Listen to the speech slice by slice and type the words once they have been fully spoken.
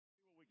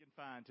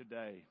find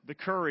today? The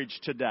courage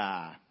to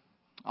die.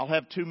 I'll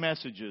have 2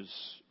 messages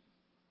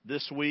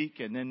this week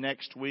and then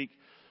next week.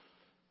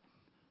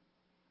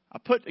 I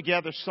put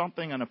together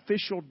an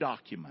official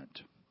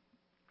document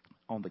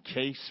on the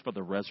case for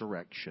the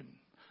resurrection.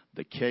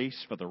 The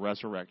case for the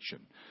resurrection.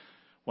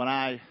 When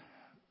I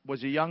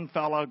was a young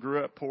fellow,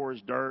 grew up poor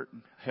as dirt,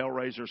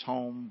 Hellraiser's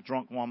home,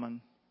 drunk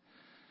woman.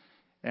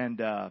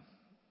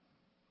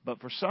 But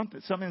for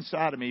something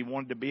inside of me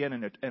wanted to be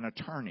an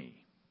attorney.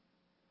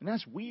 And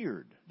that's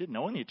weird. Didn't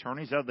know any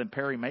attorneys other than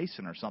Perry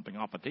Mason or something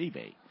off of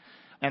TV.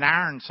 And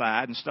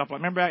Ironside and stuff like that.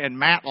 Remember that? And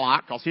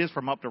Matlock, because he's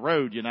from up the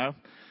road,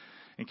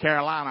 in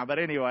Carolina. But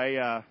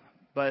anyway,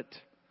 but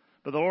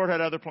the Lord had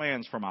other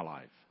plans for my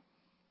life.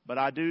 But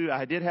I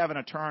did have an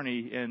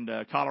attorney in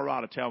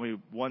Colorado tell me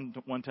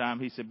one time,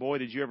 he said, "Boy,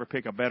 did you ever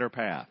pick a better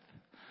path?"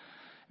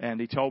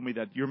 And he told me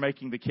that you're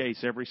making the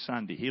case every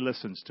Sunday. He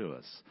listens to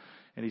us.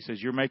 And he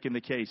says, you're making the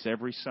case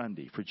every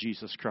Sunday for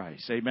Jesus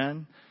Christ.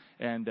 Amen?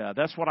 And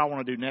that's what I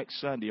want to do next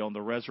Sunday on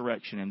the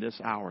resurrection in this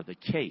hour, the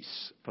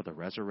case for the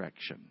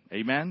resurrection.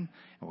 Amen?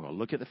 And we're going to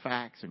look at the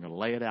facts and we're going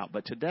to lay it out.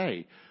 But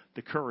today,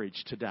 the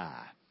courage to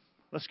die.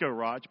 Let's go,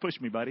 Raj. Push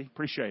me, buddy.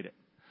 Appreciate it.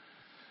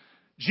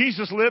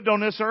 Jesus lived on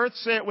this earth,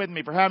 say it with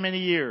me, for how many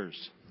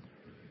years?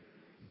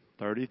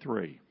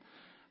 33.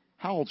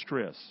 How old's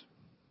Chris?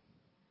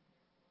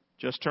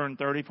 Just turned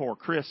 34.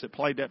 Chris that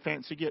played that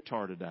fancy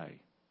guitar today.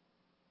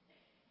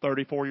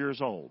 34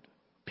 years old.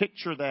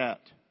 Picture that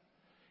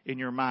in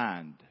your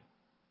mind.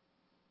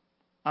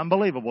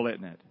 Unbelievable,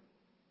 isn't it?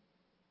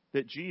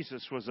 That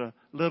Jesus was a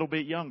little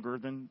bit younger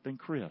than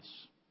Chris.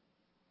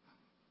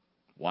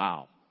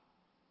 Wow.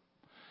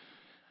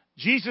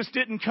 Jesus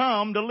didn't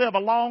come to live a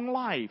long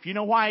life. You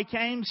know why He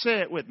came?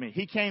 Say it with me.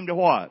 He came to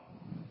what?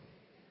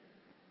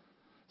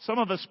 Some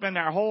of us spend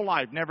our whole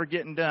life never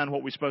getting done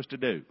what we're supposed to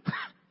do.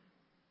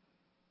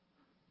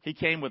 He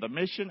came with a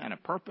mission and a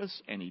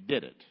purpose, and He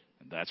did it.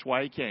 And that's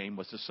why He came,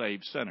 was to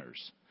save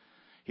sinners.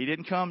 He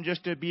didn't come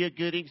just to be a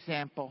good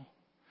example,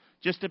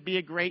 just to be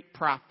a great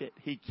prophet.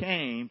 He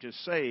came to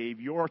save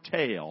your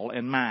tail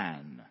and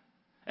mine.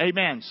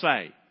 Amen,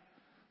 say.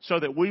 So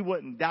that we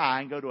wouldn't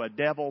die and go to a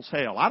devil's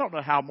hell. I don't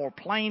know how more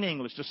plain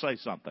English to say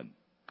something.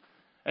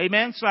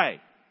 Amen, say.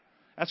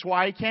 That's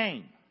why He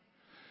came.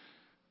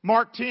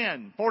 Mark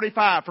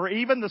 10:45. For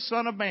even the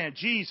Son of Man,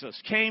 Jesus,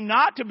 came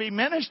not to be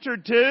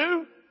ministered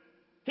to.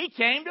 He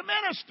came to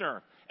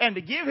minister. And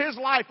to give His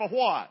life a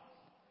what?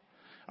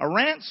 A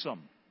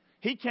ransom.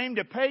 He came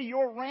to pay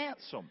your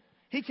ransom.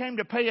 He came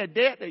to pay a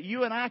debt that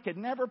you and I could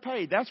never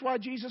pay. That's why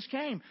Jesus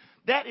came.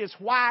 That is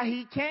why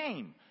He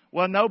came.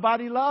 Well,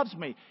 nobody loves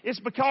me. It's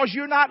because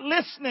you're not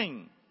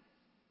listening.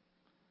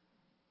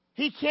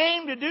 He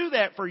came to do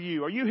that for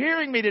you. Are you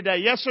hearing me today?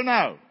 Yes or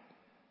no?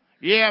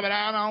 Yeah, but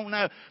I don't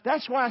know.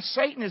 That's why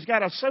Satan has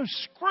got us so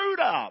screwed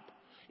up.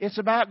 It's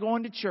about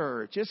going to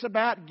church. It's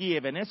about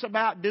giving. It's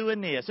about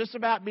doing this. It's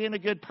about being a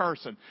good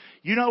person.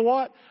 You know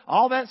what?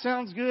 All that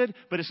sounds good,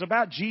 but it's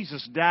about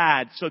Jesus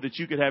died so that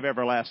you could have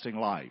everlasting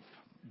life.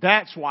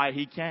 That's why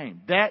He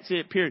came. That's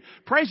it, period.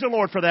 Praise the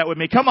Lord for that with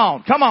me. Come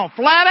on.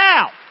 Flat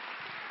out.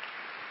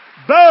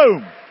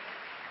 Boom.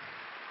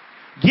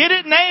 Get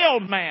it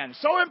nailed, man.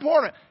 So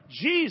important.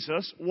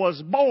 Jesus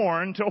was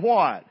born to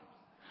what?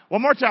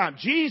 One more time.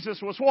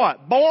 Jesus was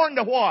what? Born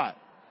to what?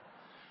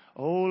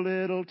 Oh,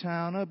 little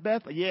town of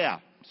Bethlehem. Yeah,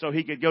 so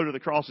He could go to the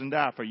cross and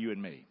die for you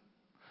and me.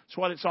 That's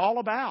what it's all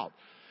about.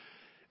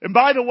 And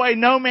by the way,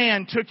 no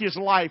man took His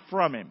life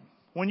from Him.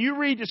 When you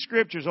read the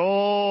Scriptures,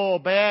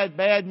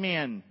 bad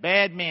men.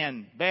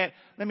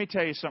 Let me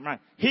tell you something.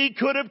 Right? He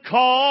could have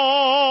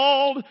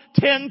called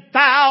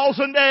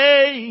 10,000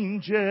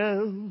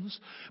 angels,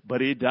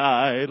 but He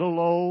died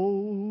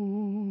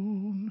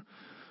alone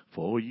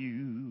for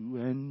you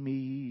and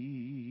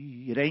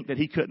me. It ain't that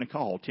He couldn't have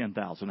called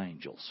 10,000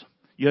 angels.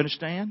 You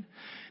understand?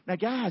 Now,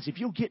 guys, if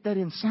you'll get that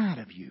inside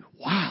of you,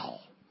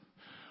 wow,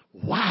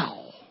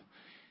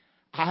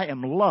 I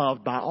am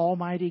loved by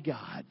Almighty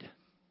God.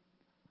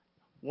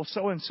 Well,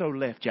 so-and-so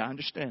left you. I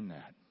understand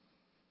that.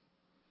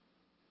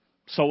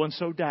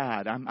 So-and-so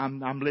died.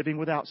 I'm living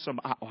without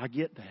some. I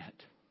get that.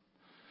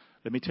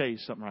 Let me tell you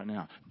something right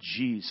now.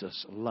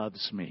 Jesus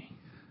loves me.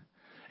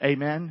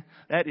 Amen?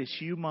 That is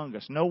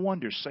humongous. No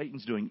wonder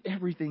Satan's doing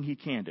everything he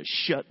can to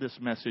shut this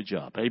message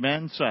up.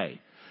 Amen?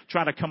 Say.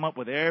 Try to come up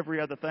with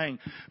every other thing.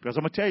 Because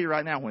I'm going to tell you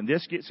right now, when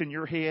this gets in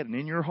your head and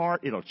in your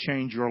heart, it'll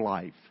change your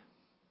life.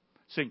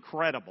 It's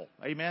incredible.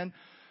 Amen?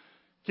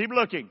 Keep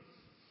looking.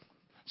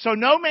 So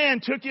no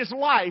man took His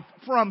life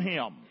from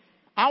Him.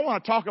 I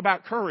want to talk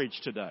about courage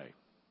today.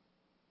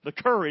 The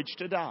courage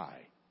to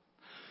die.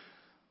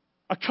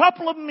 A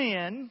couple of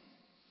men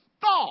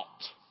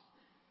thought.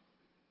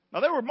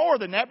 Now there were more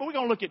than that, but we're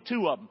going to look at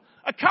 2 of them.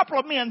 A couple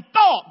of men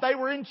thought they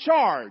were in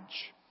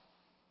charge.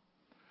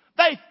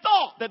 They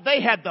thought that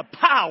they had the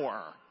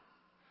power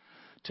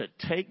to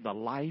take the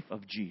life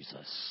of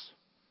Jesus.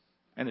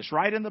 And it's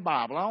right in the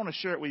Bible. I want to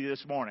share it with you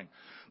this morning.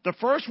 The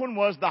first one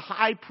was the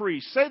high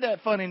priest. Say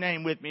that funny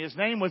name with me. His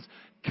name was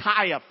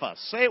Caiaphas.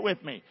 Say it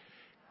with me.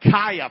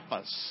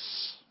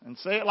 Caiaphas. And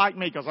say it like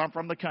me because I'm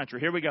from the country.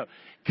 Here we go.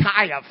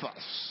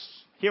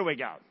 Caiaphas. Here we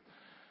go.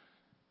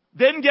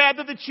 Then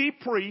gathered the chief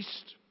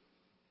priest.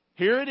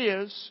 Here it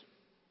is.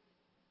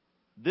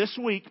 This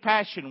week,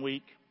 Passion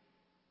Week.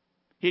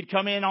 He'd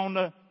come in on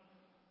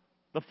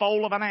the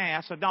foal of an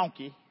ass, a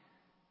donkey.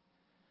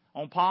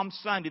 On Palm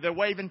Sunday, they're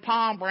waving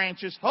palm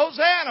branches.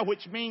 Hosanna,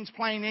 which means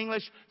plain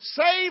English,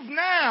 save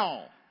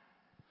now.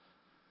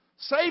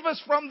 Save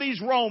us from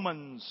these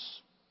Romans.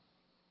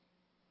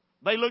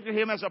 They looked at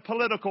him as a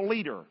political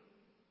leader.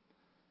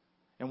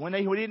 And when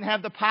they didn't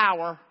have the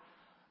power,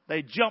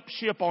 they jumped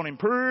ship on him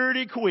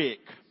pretty quick.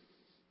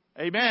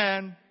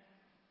 Amen.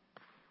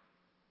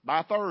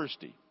 By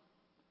Thursday.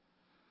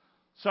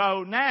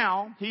 So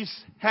now he's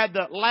had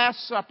the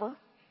Last Supper,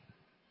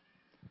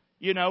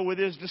 with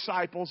his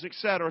disciples,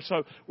 etc.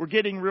 So we're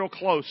getting real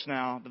close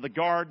now to the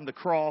garden, the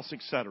cross,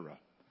 etc.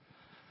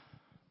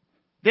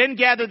 Then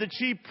gathered the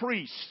chief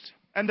priests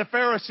and the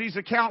Pharisees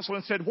a council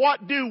and said,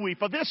 "What do we?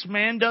 For this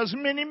man does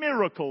many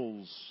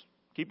miracles."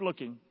 Keep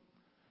looking.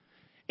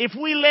 "If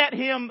we let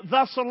him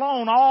thus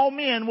alone, all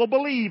men will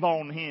believe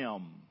on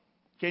him."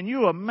 Can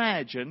you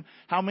imagine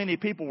how many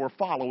people were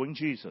following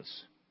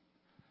Jesus?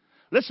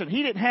 Listen,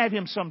 he didn't have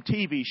him some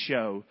TV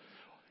show.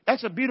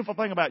 That's a beautiful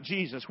thing about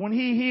Jesus. When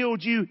he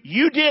healed you,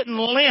 you didn't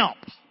limp.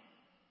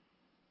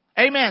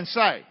 Amen,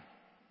 say.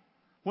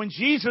 When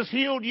Jesus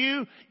healed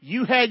you,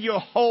 you had your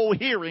whole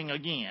hearing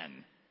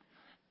again.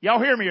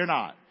 Y'all hear me or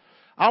not?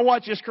 I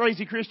watch this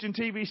crazy Christian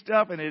TV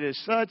stuff, and it is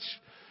such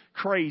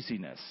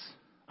craziness.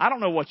 I don't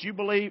know what you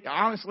believe.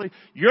 Honestly,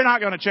 you're not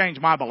going to change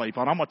my belief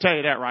on it. I'm going to tell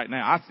you that right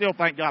now. I still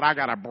thank God I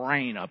got a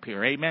brain up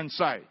here. Amen,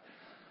 say.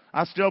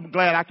 I'm still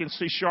glad I can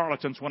see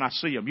charlatans when I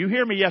see them. You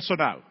hear me, yes or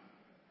no?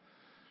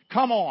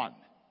 Come on.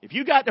 If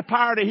you got the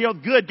power to heal,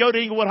 good, go to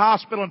Inglewood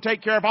Hospital and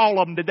take care of all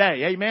of them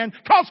today. Amen?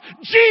 Because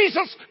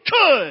Jesus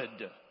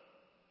could.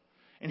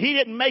 And he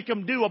didn't make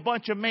them do a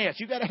bunch of mess.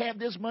 You got to have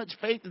this much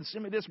faith and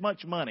send me this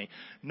much money.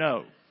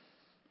 No.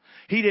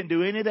 He didn't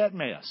do any of that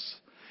mess.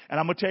 And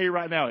I'm going to tell you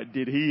right now,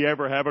 did he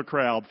ever have a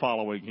crowd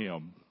following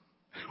him?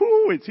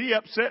 Whoo, is he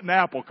upsetting the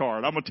apple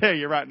cart? I'm going to tell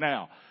you right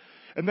now.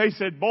 And they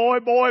said, boy,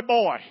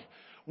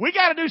 we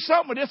got to do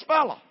something with this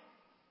fella.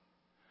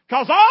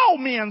 Because all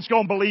men's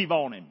going to believe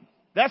on him.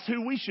 That's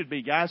who we should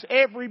be, guys.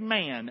 Every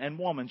man and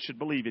woman should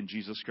believe in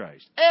Jesus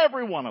Christ.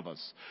 Every one of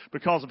us.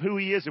 Because of who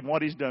he is and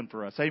what he's done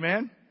for us.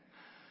 Amen?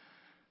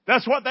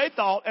 That's what they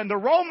thought. And the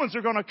Romans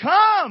are going to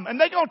come. And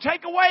they're going to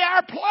take away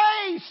our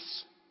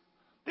place.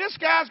 This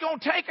guy's going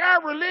to take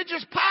our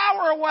religious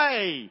power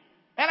away.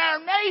 And our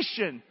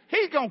nation.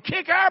 He's going to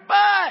kick our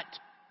butt.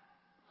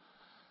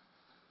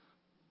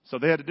 So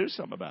they had to do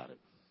something about it.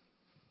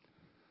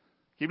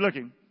 Keep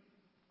looking.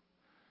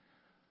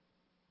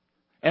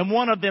 And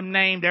one of them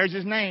named, there's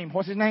his name.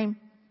 What's his name?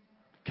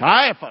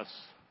 Caiaphas.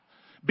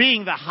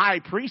 Being the high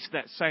priest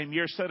that same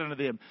year, said unto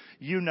them,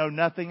 "You know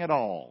nothing at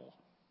all,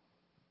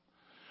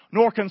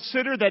 nor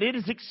consider that it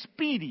is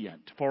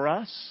expedient for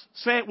us,"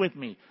 say it with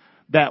me,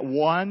 "that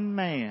one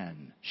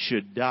man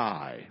should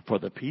die for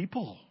the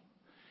people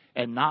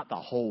and not the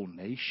whole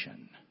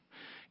nation."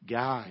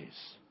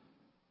 Guys,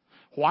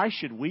 why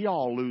should we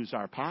all lose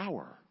our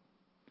power?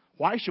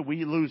 Why should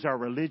we lose our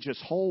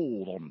religious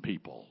hold on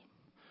people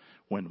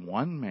when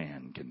one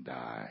man can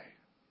die?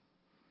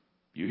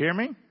 You hear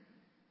me?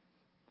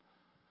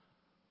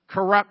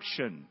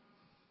 Corruption.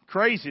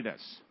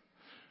 Craziness.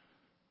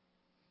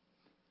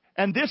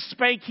 "And this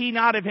spake he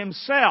not of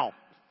himself."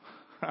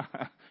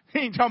 He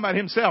ain't talking about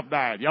himself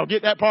dying. Y'all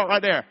get that part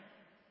right there?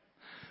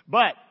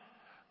 But,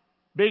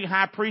 being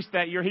high priest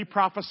that year, he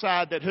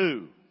prophesied that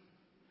who?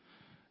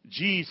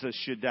 Jesus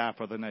should die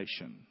for the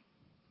nation.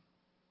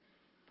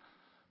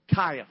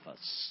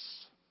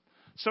 Caiaphas.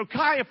 So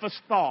Caiaphas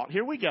thought,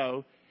 here we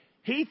go.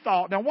 He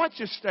thought, now watch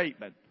this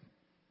statement.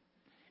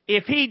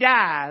 If he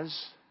dies,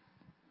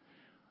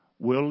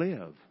 we'll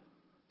live.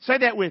 Say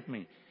that with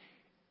me.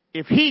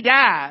 If he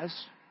dies,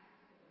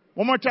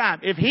 one more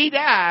time. If he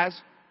dies,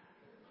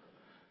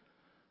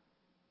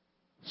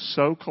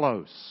 so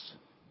close.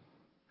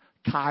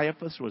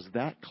 Caiaphas was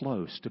that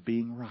close to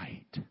being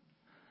right,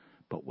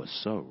 but was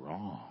so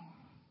wrong.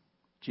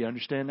 Do you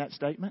understand that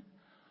statement?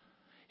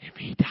 If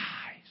he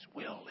dies,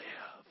 we'll live.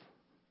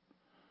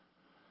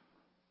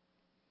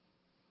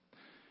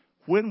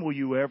 When will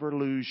you ever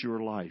lose your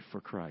life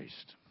for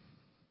Christ?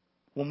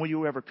 When will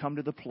you ever come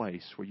to the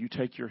place where you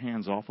take your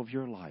hands off of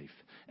your life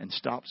and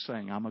stop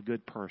saying, "I'm a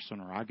good person,"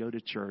 or "I go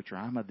to church," or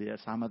 "I'm a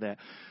this, I'm a that"?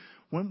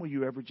 When will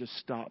you ever just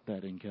stop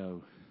that and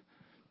go,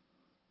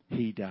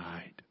 "He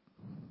died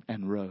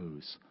and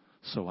rose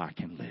so I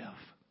can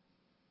live"?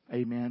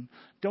 Amen.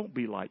 Don't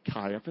be like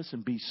Caiaphas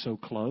and be so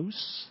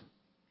close,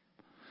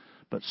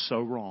 but so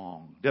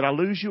wrong. Did I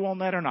lose you on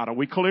that or not? Are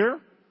we clear?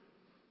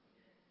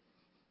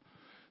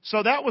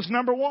 So that was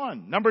number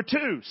one. Number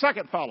two,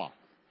 second fellow,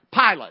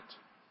 Pilate.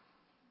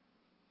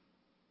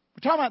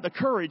 We're talking about the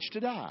courage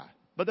to die.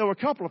 But there were a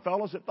couple of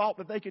fellows that thought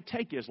that they could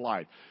take his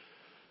life.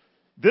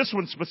 This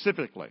one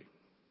specifically.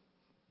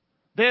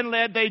 Then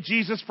led they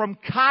Jesus from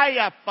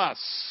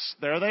Caiaphas.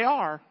 There they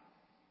are.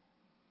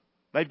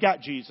 They've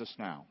got Jesus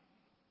now,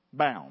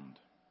 bound.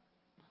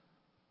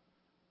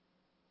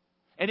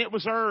 And it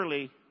was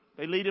early.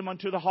 They lead him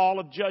unto the hall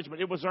of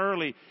judgment. It was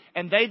early.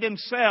 And they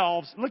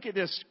themselves, look at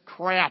this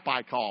crap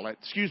I call it.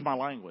 Excuse my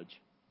language.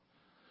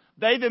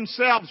 They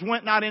themselves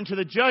went not into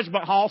the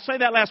judgment hall. Say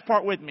that last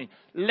part with me.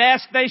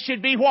 Lest they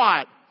should be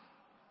what?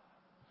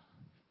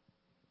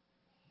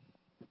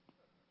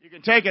 You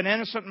can take an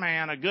innocent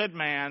man, a good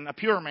man, a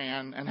pure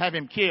man, and have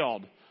him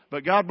killed.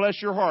 But God bless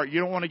your heart,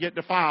 you don't want to get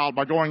defiled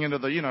by going into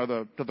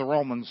to the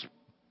Romans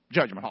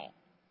judgment hall.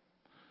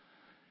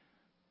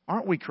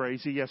 Aren't we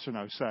crazy? Yes or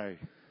no? Say.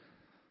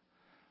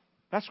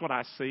 That's what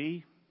I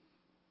see.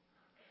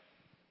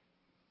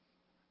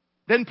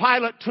 Then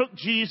Pilate took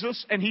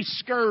Jesus and he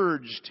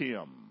scourged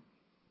him.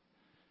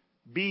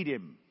 Beat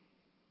him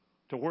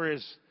to where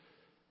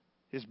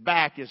his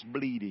back is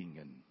bleeding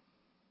and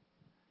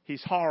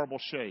he's horrible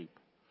shape.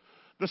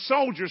 The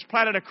soldiers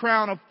planted a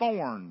crown of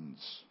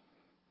thorns.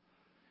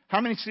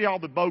 How many see all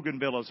the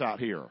bougainvilleas out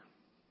here?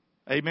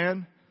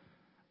 Amen?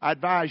 I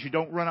advise you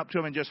don't run up to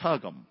them and just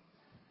hug them.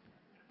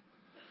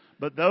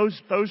 But those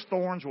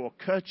thorns will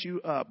cut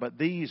you up. But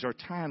these are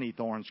tiny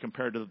thorns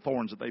compared to the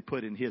thorns that they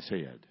put in his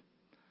head.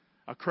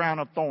 A crown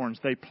of thorns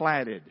they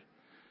plaited.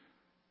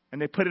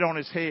 And they put it on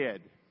his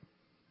head.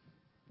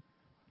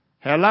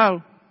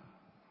 Hello?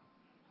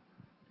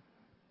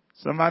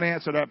 Somebody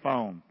answer that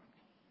phone.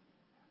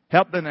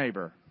 Help the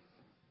neighbor.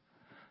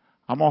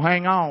 I'm going to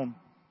hang on.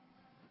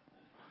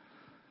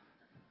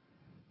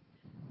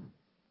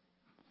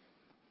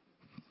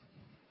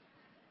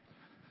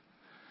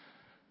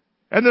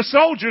 And the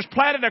soldiers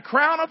planted a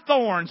crown of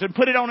thorns and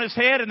put it on his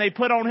head, and they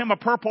put on him a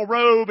purple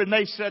robe, and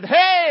they said,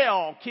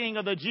 "Hail, King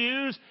of the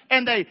Jews!"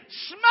 And they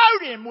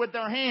smote him with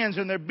their hands,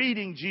 and they're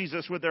beating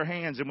Jesus with their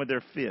hands and with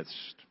their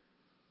fists.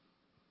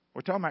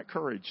 We're talking about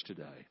courage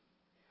today.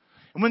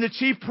 And when the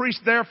chief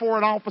priests, therefore,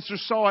 and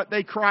officers saw it,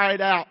 they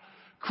cried out,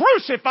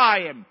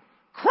 "Crucify him!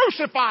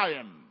 Crucify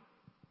him!"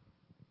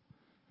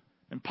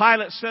 And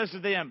Pilate says to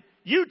them,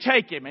 "You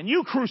take him and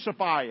you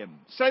crucify him."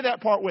 Say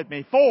that part with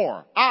me.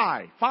 "For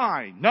I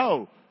find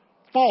no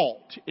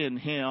fault in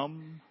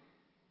him."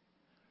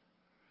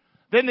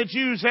 Then the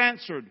Jews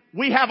answered,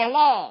 "We have a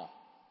law.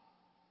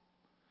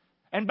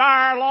 And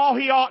by our law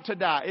he ought to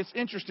die." It's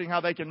interesting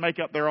how they can make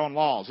up their own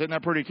laws. Isn't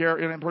that pretty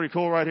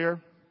cool right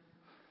here?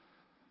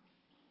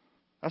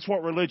 That's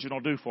what religion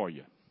will do for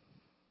you.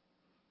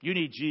 You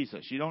need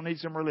Jesus. You don't need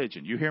some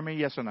religion. You hear me?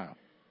 Yes or no?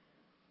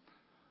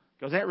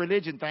 Because that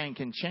religion thing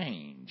can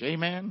change.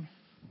 Amen?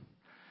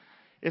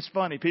 It's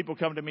funny. People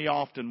come to me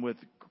often with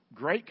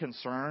great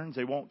concerns.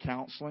 They want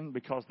counseling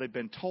because they've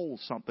been told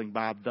something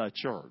by the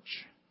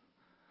church.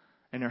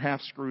 And they're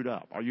half screwed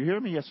up. Are you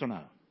hearing me? Yes or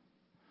no?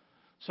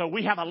 So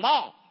we have a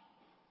law.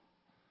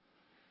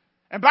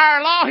 And by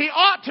our law, he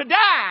ought to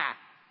die.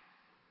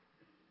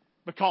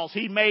 Because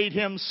he made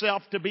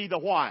himself to be the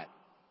what?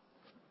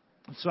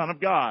 The Son of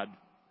God.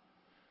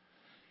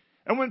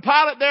 And when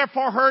Pilate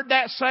therefore heard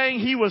that saying,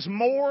 he was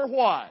more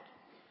what?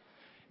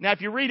 Now, if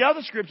you read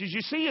other scriptures,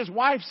 you see his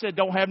wife said,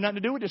 "Don't have nothing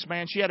to do with this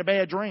man." She had a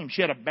bad dream.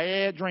 She had a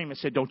bad dream and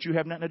said, "Don't you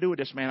have nothing to do with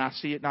this man. I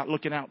see it not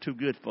looking out too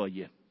good for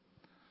you."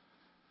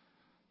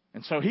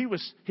 And so he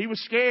was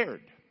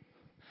scared.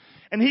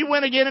 And he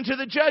went again into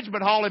the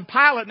judgment hall, and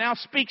Pilate now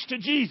speaks to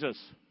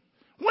Jesus.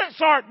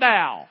 "Whence art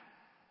thou?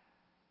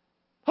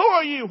 Who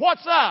are you?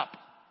 What's up?"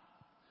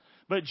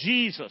 But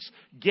Jesus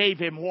gave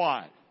him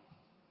what?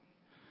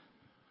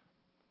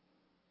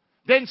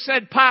 Then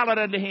said Pilate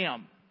unto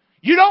him,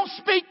 "You don't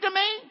speak to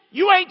me?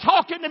 You ain't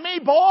talking to me,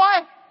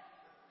 boy?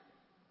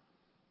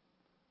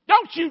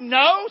 Don't you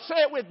know?"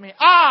 Say it with me.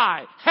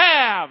 "I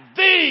have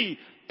the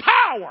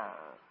power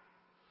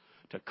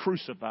to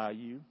crucify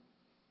you.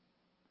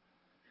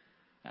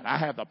 And I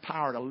have the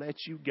power to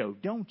let you go.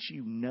 Don't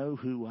you know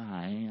who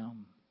I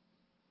am?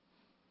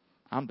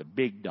 I'm the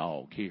big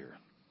dog here."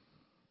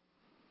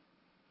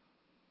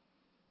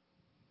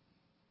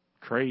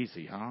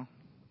 Crazy, huh?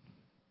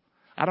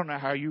 I don't know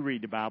how you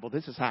read the Bible.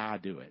 This is how I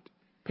do it.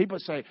 People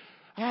say,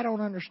 "I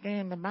don't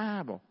understand the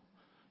Bible."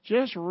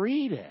 Just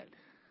read it.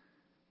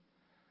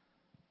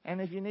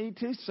 And if you need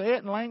to, say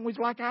it in language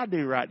like I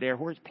do right there,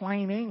 where it's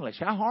plain English.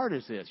 How hard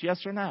is this?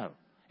 Yes or no?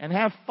 And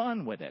have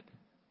fun with it.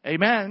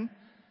 Amen?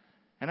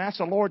 And ask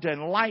the Lord to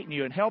enlighten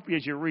you and help you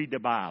as you read the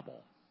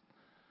Bible.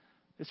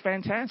 It's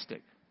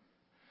fantastic.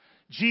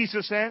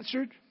 Jesus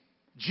answered.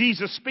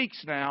 Jesus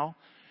speaks now.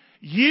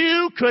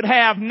 "You could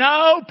have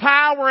no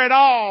power at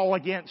all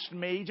against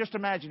me." Just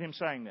imagine him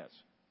saying this.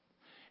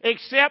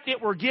 "Except it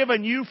were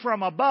given you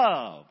from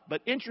above."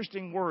 But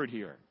interesting word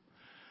here.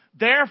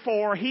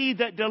 "Therefore he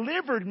that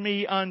delivered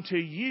me unto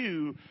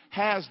you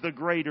has the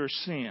greater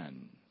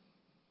sin."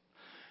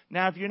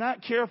 Now if you're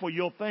not careful,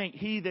 you'll think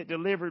he that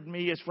delivered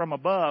me is from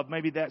above.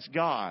 Maybe that's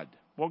God.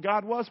 Well,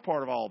 God was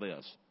part of all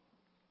this.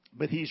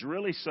 But he's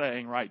really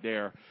saying right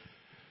there,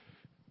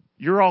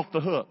 you're off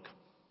the hook.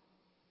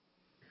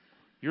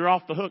 You're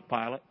off the hook,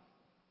 Pilate.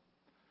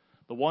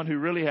 The one who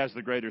really has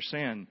the greater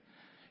sin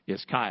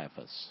is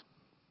Caiaphas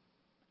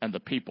and the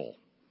people,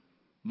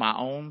 my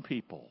own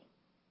people.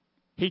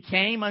 He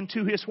came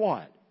unto his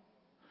what?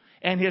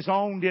 And his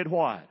own did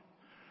what?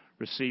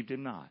 Received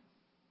him not.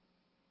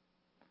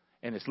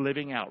 And it's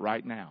living out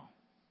right now.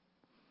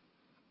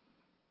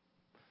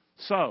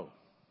 So,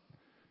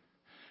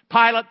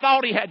 Pilate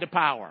thought he had the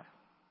power.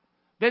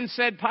 Then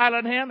said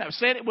Pilate unto him,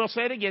 we'll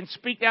say it again,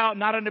 speak thou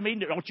not unto me.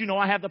 Don't you know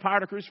I have the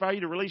power to crucify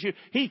you, to release you?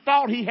 He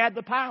thought he had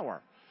the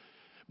power.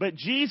 But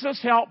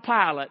Jesus helped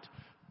Pilate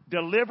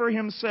deliver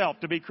himself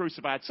to be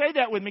crucified. Say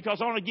that with me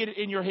because I want to get it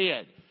in your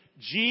head.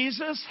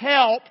 Jesus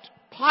helped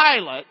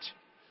Pilate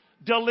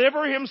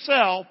deliver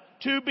himself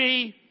to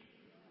be...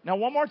 Now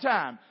one more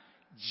time.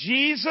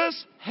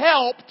 Jesus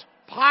helped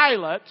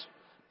Pilate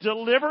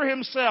deliver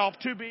himself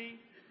to be...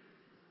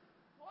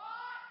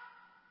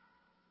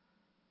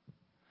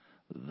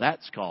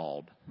 That's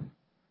called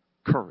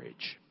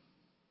courage.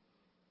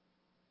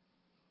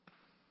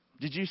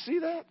 Did you see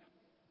that?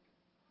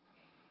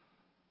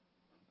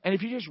 And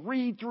if you just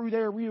read through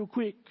there real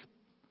quick,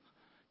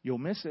 you'll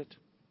miss it.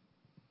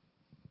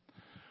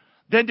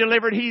 Then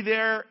delivered he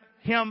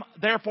him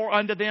therefore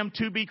unto them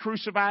to be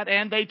crucified,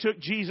 and they took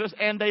Jesus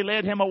and they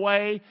led him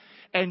away.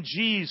 And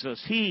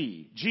Jesus,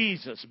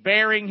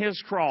 bearing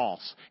his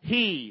cross.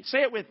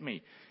 Say it with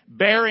me.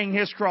 Bearing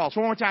his cross.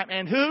 One more time.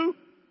 And who?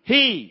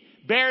 He.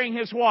 Bearing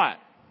his what?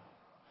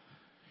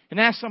 And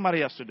ask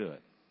somebody else to do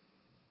it.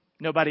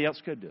 Nobody else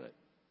could do it.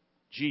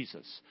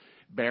 Jesus,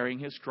 bearing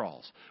his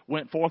cross,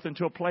 went forth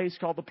into a place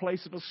called the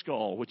place of a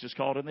skull, which is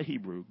called in the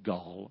Hebrew,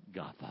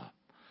 Golgotha.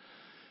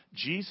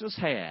 Jesus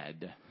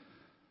had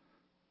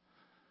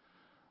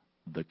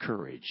the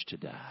courage to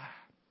die.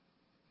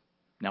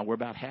 Now we're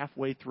about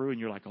halfway through and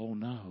you're like, oh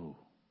no.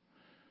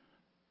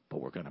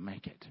 But we're going to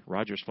make it.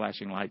 Roger's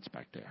flashing lights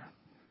back there.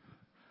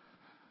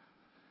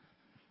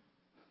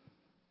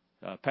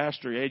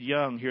 Pastor Ed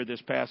Young here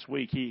this past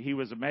week, he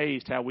was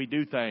amazed how we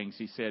do things,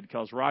 he said,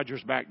 because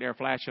Roger's back there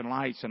flashing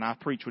lights and I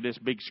preach with this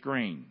big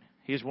screen.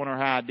 He's wondering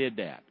how I did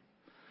that.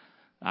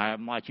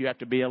 I'm like, you have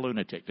to be a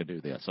lunatic to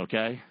do this,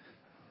 okay?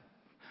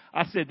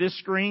 I said, this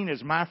screen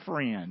is my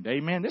friend.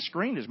 Amen. This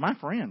screen is my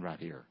friend right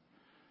here.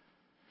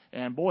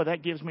 And boy,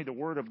 that gives me the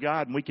Word of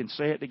God, and we can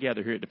say it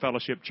together here at the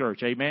Fellowship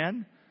Church.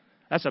 Amen.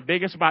 That's the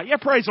biggest Bible. Yeah,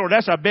 praise the Lord.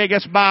 That's the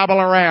biggest Bible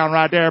around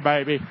right there,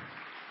 baby.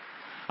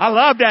 I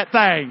love that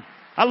thing.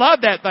 I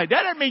love that thing.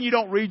 That doesn't mean you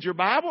don't read your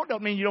Bible. It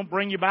doesn't mean you don't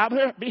bring your Bible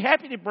here. Be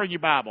happy to bring your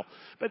Bible.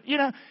 But,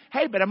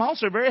 but I'm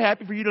also very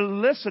happy for you to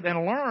listen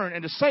and learn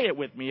and to say it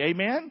with me.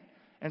 Amen?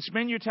 And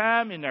spend your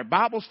time in their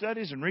Bible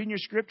studies and reading your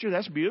Scripture.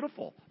 That's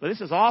beautiful. But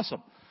this is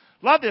awesome.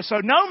 Love this. So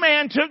no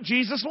man took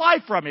Jesus'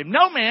 life from him.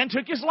 No man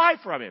took his life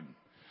from him.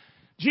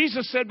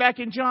 Jesus said back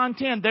in John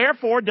 10,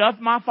 therefore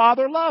doth my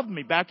Father love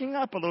me. Backing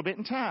up a little bit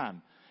in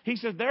time. He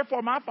says,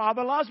 therefore my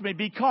Father loves me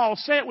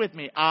because, say it with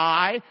me,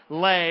 I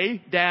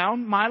lay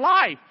down my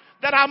life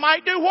that I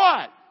might do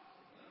what?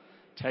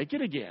 Take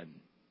it again.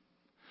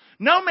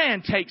 No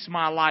man takes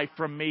my life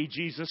from me,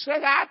 Jesus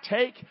said.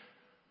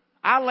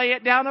 I lay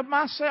it down of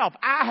myself.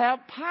 I have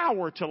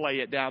power to lay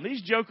it down.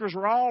 These jokers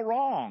were all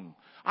wrong.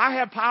 I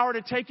have power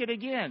to take it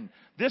again.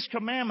 This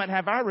commandment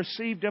have I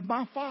received of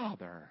my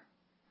Father.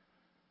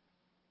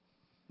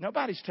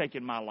 Nobody's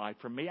taking my life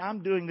from me.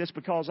 I'm doing this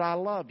because I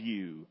love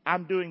you.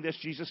 I'm doing this,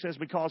 Jesus says,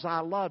 because I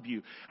love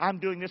you. I'm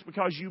doing this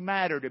because you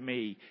matter to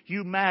me.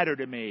 You matter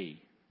to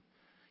me.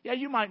 Yeah,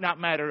 you might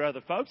not matter to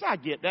other folks. I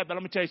get that. But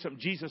let me tell you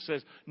something. Jesus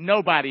says,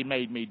 nobody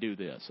made me do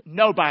this.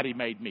 Nobody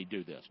made me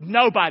do this.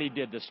 Nobody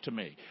did this to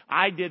me.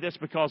 I did this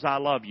because I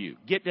love you.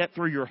 Get that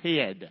through your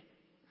head.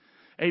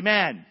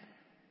 Amen.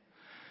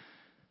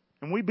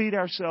 And we beat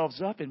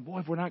ourselves up. And boy,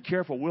 if we're not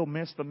careful, we'll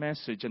miss the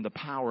message and the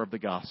power of the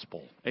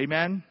gospel.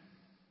 Amen.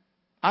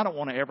 I don't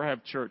want to ever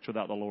have church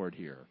without the Lord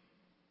here.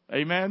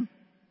 Amen?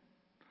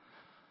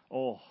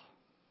 Oh,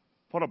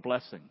 what a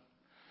blessing.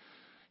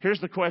 Here's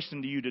the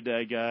question to you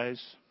today,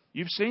 guys.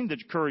 You've seen the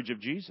courage of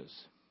Jesus.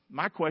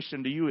 My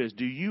question to you is,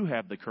 do you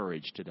have the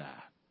courage to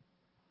die?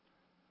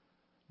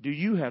 Do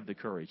you have the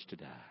courage to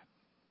die?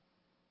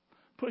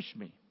 Push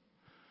me.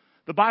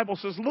 The Bible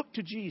says, look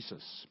to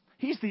Jesus.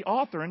 He's the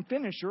author and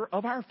finisher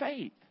of our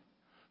faith,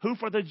 who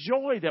for the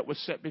joy that was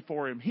set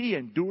before him, he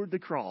endured the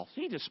cross.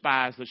 He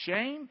despised the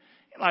shame.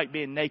 He didn't like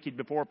being naked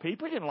before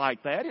people. He didn't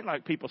like that. He didn't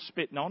like people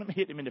spitting on him,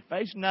 hitting him in the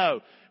face.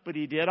 No, but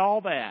he did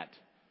all that.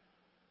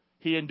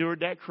 He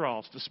endured that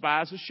cross,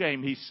 despised the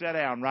shame. He's set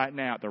down right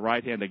now at the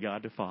right hand of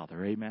God the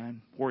Father.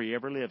 Amen. Where he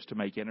ever lives to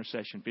make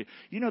intercession for you.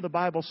 You know, the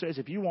Bible says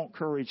if you want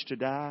courage to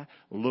die,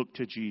 look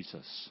to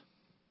Jesus.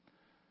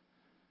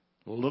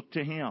 Look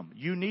to him.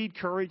 You need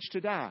courage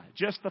to die.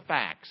 Just the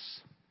facts.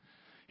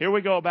 Here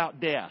we go about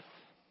death.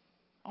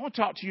 I want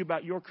to talk to you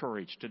about your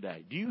courage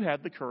today. Do you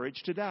have the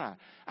courage to die?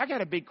 I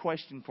got a big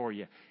question for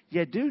you.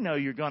 You do know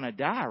you're going to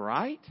die,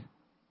 right?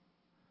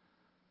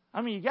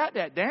 I mean, you got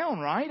that down,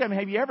 right? I mean,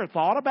 have you ever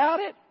thought about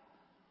it?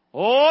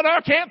 Oh, no,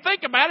 I can't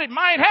think about it. It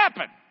might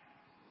happen.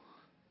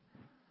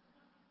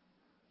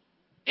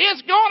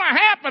 It's going to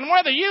happen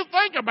whether you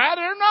think about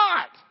it or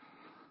not.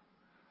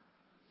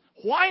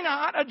 Why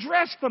not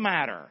address the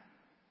matter?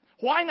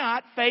 Why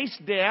not face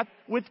death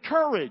with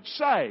courage?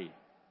 Say,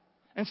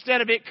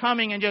 Instead of it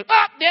coming and just,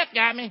 death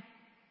got me.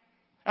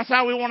 That's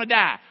how we want to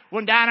die. We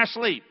want to die in our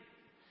sleep.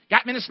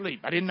 Got me in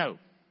sleep. I didn't know.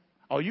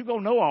 Oh, you're going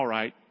to know all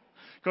right.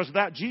 Because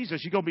without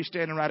Jesus, you're going to be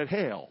standing right at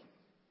hell.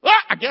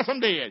 I guess I'm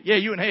dead. Yeah,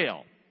 you in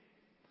hell.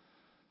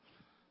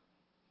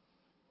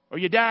 Or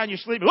you die in your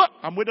sleep.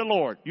 I'm with the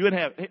Lord. You in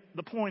heaven.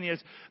 The point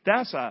is,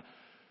 I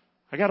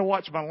got to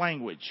watch my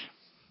language.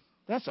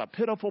 That's a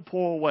pitiful,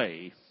 poor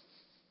way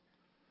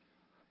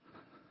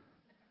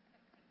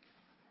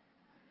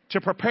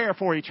to prepare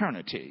for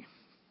eternity.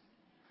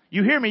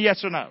 You hear me,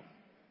 yes or no?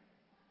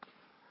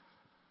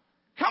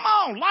 Come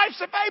on,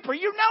 life's a vapor.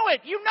 You know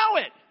it. You know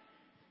it.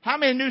 How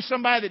many knew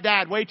somebody that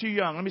died way too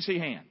young? Let me see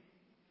your hand.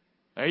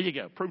 There you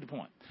go. Prove the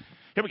point.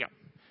 Here we go.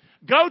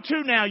 Go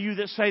to now, you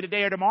that say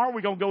today or tomorrow,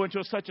 we're going to go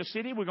into such a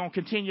city. We're going to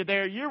continue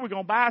there a year. We're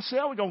going to buy,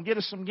 sell. We're going to get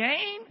us some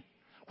gain.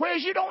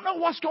 Whereas you don't know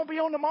what's going to be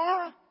on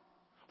tomorrow.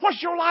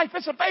 What's your life?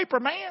 It's a vapor,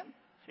 man.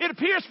 It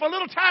appears for a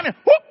little time and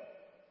whoop.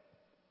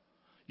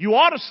 You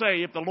ought to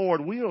say, if the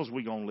Lord wills,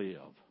 we're going to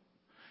live.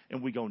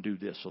 And we're going to do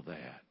this or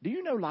that. Do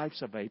you know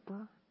life's a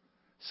vapor?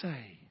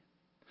 Say.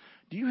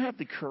 Do you have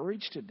the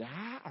courage to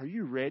die? Are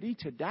you ready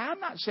to die? I'm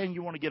not saying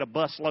you want to get a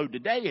bus load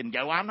today and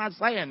go. I'm not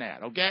saying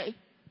that, okay?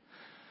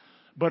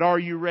 But are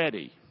you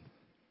ready?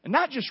 And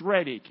not just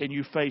ready, can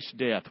you face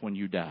death when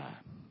you die?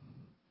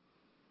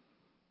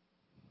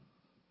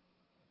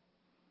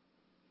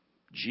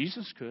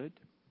 Jesus could.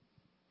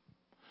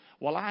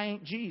 Well, I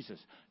ain't Jesus.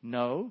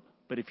 No,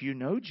 but if you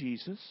know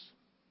Jesus,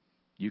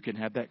 you can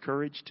have that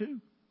courage too.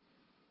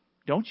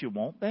 Don't you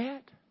want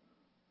that?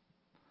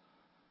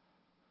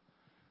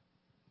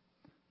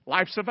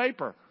 Life's a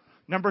vapor.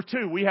 Number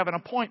 2, we have an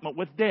appointment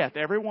with death,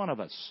 every one of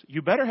us.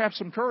 You better have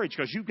some courage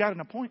because you've got an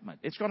appointment.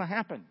 It's going to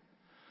happen.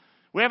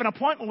 We have an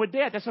appointment with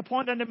death. That's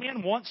appointed unto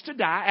men once to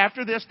die.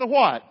 After this, the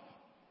what?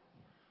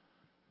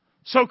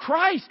 So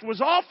Christ was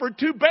offered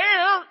to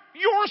bear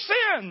your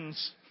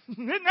sins.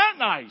 Isn't that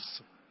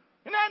nice?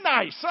 Isn't that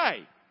nice?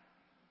 Say.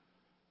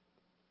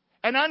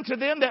 And unto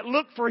them that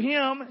look for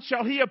Him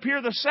shall He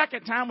appear the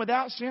second time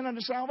without sin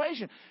unto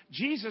salvation.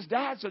 Jesus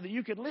died so that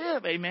you could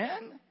live.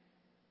 Amen.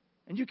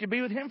 And you can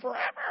be with Him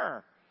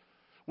forever.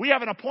 We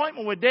have an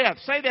appointment with death.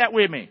 Say that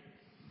with me.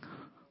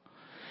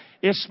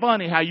 It's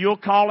funny how you'll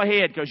call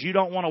ahead because you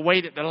don't want to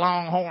wait at the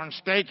Longhorn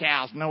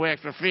Steakhouse no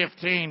extra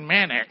 15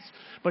 minutes.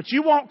 But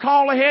you won't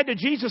call ahead to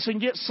Jesus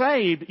and get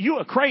saved. You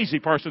a crazy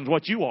person is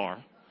what you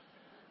are.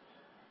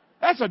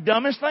 That's the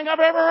dumbest thing I've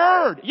ever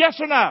heard. Yes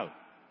or no?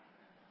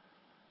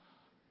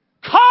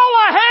 Call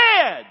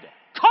ahead.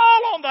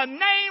 Call on the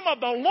name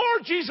of the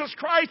Lord Jesus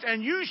Christ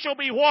and you shall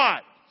be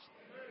what?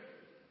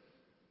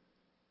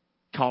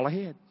 Call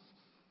ahead.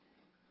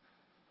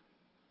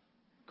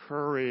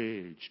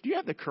 Courage. Do you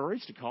have the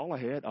courage to call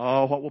ahead?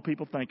 Oh, what will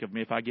people think of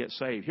me if I get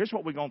saved? Here's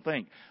what we're going to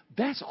think.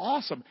 That's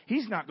awesome.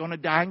 He's not going to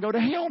die and go to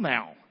hell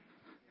now.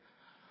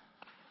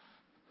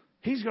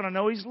 He's going to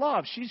know he's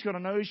loved. She's going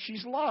to know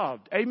she's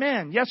loved.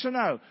 Amen. Yes or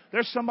no?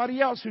 There's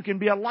somebody else who can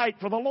be a light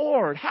for the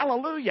Lord.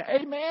 Hallelujah.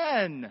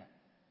 Amen.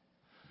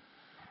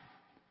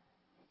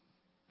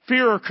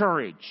 Fear or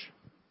courage?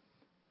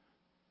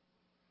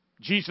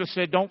 Jesus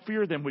said, don't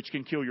fear them which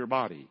can kill your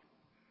body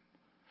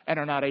and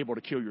are not able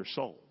to kill your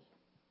soul.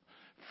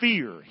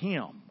 Fear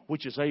Him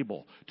which is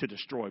able to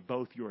destroy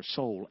both your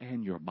soul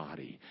and your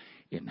body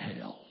in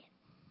hell.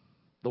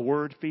 The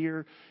word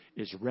fear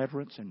is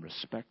reverence and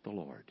respect the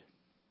Lord.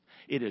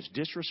 It is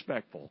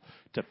disrespectful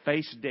to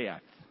face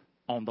death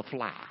on the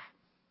fly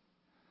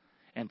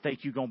and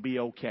think you're going to be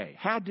okay.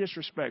 How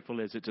disrespectful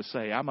is it to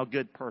say, I'm a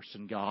good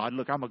person, God.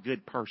 Look, I'm a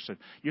good person.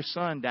 Your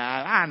son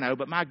died. I know,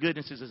 but my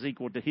goodness is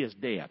equal to his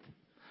death.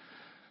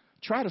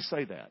 Try to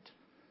say that.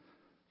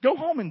 Go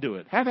home and do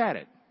it. Have at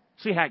it.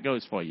 See how it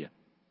goes for you.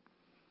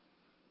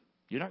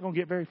 You're not going to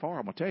get very far.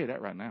 I'm going to tell you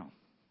that right now.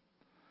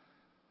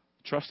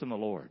 Trust in the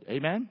Lord.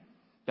 Amen?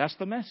 That's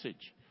the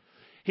message.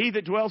 He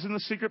that dwells in the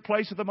secret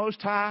place of the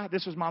Most High.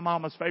 This is my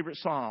mama's favorite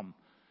psalm.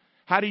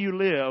 How do you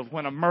live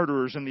when a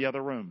murderer's in the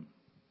other room?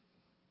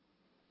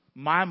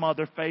 My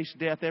mother faced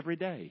death every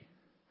day.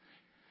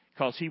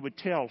 Because he would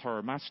tell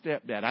her, my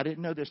stepdad, I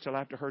didn't know this till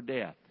after her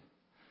death.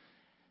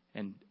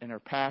 And her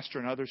pastor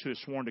and others who had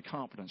sworn to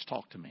confidence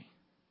talked to me.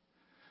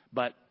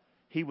 But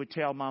he would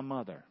tell my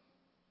mother,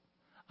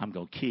 I'm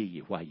going to kill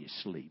you while you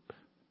sleep.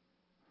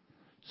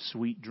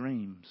 Sweet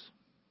dreams.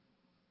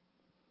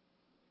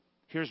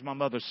 Here's my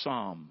mother's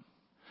psalm.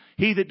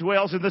 He that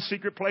dwells in the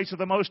secret place of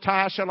the Most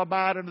High shall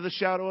abide under the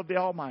shadow of the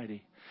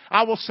Almighty.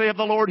 I will say of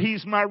the Lord,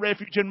 He's my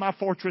refuge and my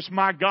fortress,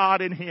 my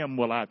God, in Him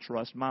will I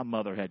trust. My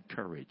mother had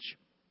courage.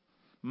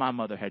 My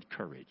mother had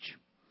courage.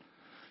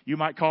 You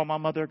might call my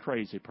mother a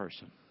crazy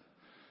person.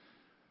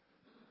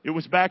 It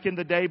was back in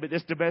the day, but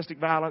this domestic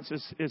violence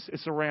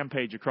is a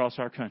rampage across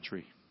our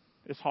country.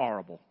 It's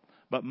horrible.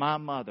 But my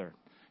mother,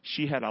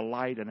 she had a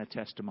light and a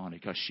testimony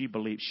because she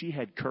believed, she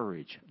had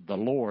courage. The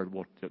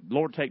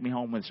Lord take me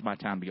home when it's my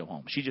time to go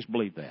home. She just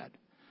believed that.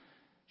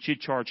 She'd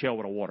charge hell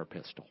with a water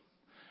pistol.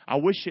 I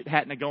wish it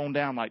hadn't gone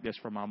down like this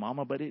for my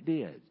mama, but it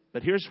did.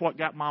 But here's what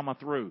got mama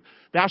through.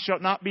 Thou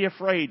shalt not be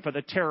afraid for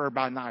the terror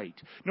by night,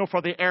 nor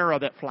for the arrow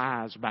that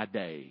flies by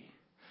day.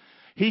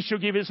 He shall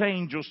give his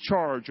angels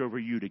charge over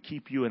you to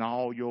keep you in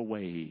all your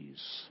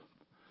ways.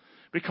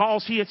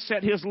 Because he hath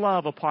set his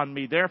love upon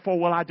me, therefore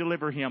will I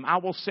deliver him. I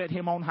will set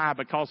him on high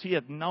because he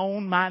hath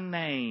known my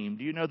name.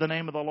 Do you know the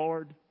name of the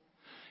Lord?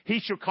 He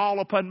shall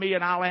call upon me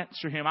and I'll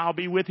answer him. I'll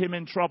be with him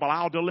in trouble.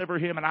 I'll deliver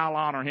him and I'll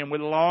honor him.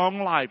 With long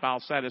life I'll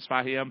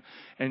satisfy him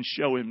and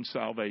show him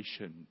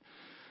salvation.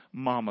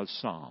 Mama's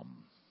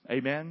Psalm.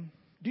 Amen.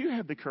 Do you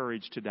have the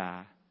courage to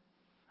die?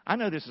 I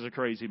know this is a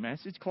crazy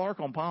message. Clark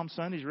on Palm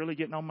Sunday is really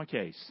getting on my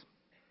case.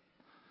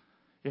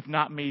 If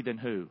not me, then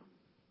who?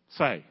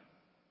 Say.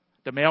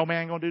 The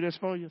mailman going to do this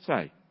for you?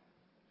 Say.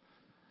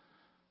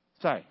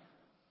 Say.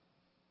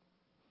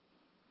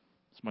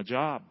 It's my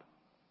job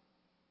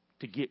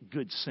to get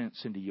good sense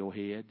into your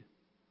head.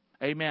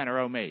 Amen or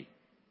oh me.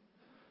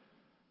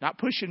 Not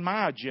pushing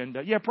my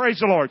agenda. Yeah, praise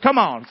the Lord. Come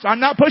on.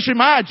 I'm not pushing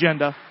my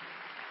agenda.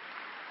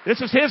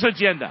 This is his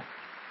agenda.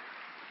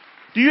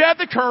 Do you have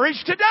the courage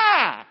to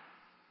die?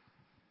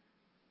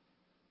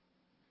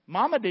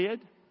 Mama did.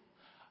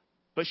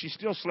 But she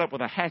still slept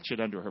with a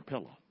hatchet under her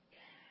pillow.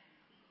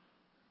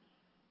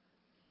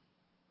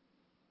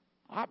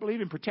 I believe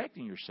in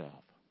protecting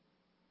yourself.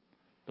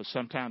 But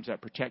sometimes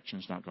that protection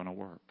is not going to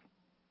work.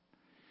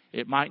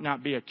 It might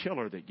not be a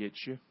killer that gets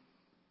you.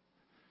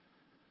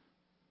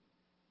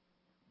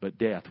 But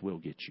death will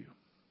get you.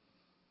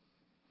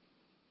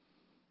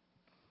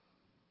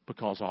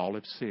 Because all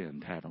have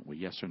sinned, haven't we?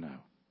 Yes or no?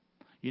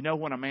 You know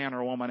when a man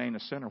or a woman ain't a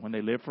sinner? When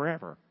they live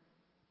forever.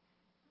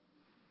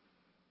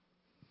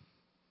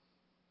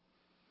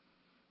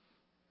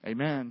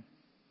 Amen.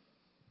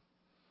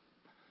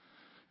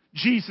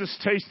 Jesus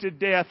tasted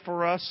death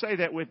for us. Say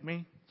that with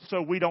me.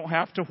 So we don't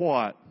have to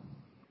what?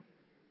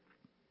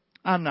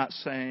 I'm not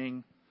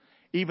saying.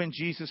 Even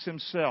Jesus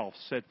himself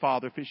said,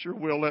 Father, if it's your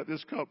will, let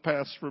this cup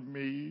pass from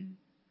me.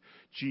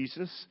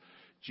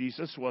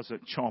 Jesus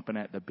wasn't chomping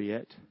at the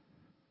bit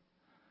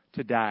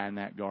to die in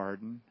that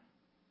garden.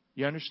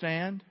 You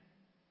understand?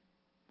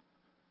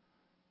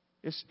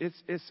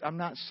 I'm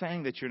not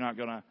saying that you're not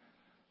going to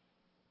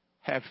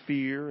have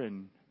fear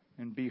and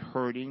be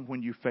hurting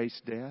when you face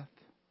death.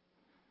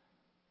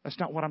 That's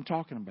not what I'm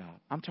talking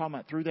about. I'm talking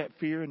about through that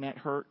fear and that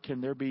hurt,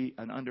 can there be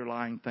an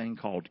underlying thing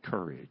called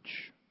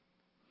courage?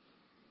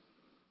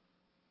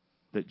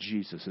 That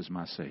Jesus is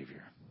my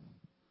Savior.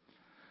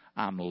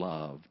 I'm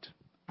loved.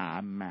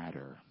 I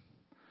matter.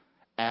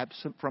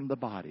 Absent from the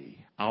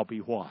body, I'll be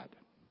what?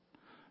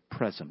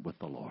 Present with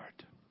the Lord.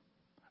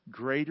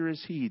 Greater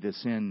is He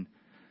that's in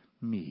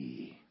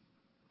me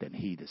than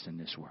he that's in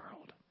this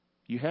world.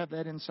 You have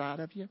that inside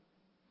of you?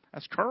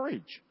 That's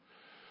courage.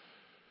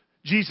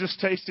 Jesus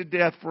tasted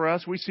death for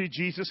us. We see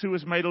Jesus who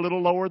was made a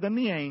little lower than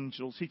the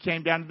angels. He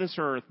came down to this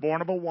earth,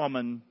 born of a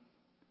woman,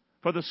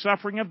 for the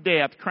suffering of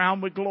death,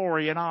 crowned with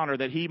glory and honor,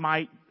 that he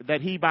by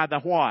the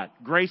what?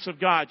 Grace of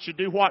God should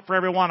do what for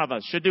every one of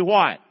us? Should do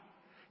what?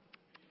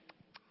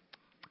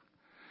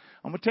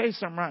 I'm going to tell you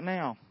something right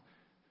now.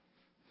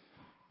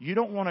 You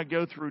don't want to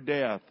go through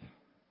death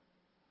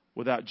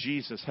without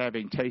Jesus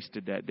having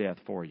tasted that death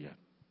for you.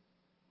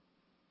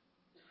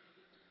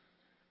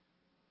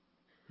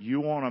 You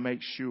want to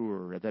make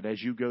sure that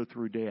as you go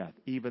through death,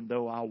 even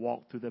though I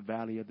walk through the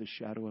valley of the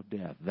shadow of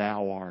death,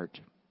 thou art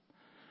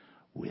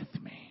with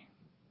me.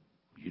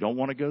 You don't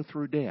want to go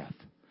through death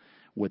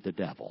with the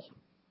devil.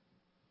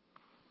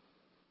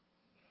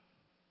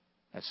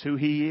 That's who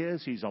he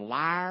is. He's a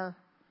liar.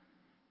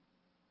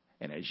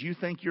 And as you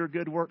think your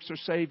good works are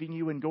saving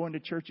you and going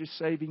to church is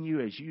saving you,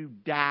 as you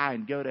die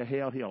and go to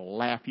hell, he'll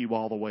laugh you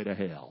all the way to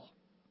hell.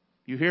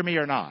 You hear me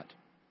or not?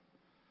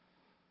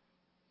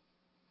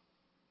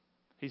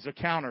 He's a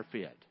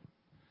counterfeit,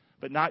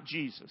 but not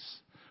Jesus.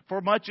 For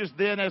much as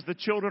then as the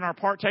children are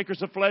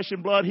partakers of flesh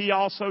and blood, he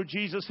also,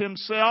 Jesus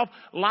himself,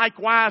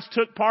 likewise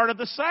took part of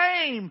the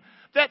same,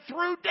 that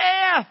through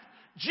death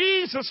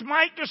Jesus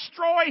might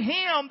destroy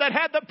him that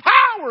had the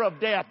power of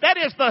death. That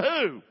is the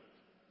who.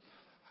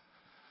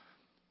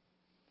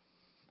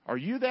 Are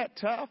you that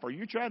tough? Are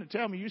you trying to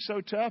tell me you're so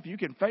tough you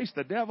can face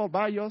the devil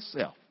by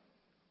yourself?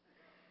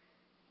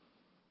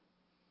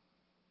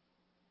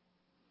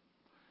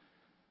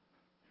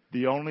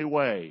 The only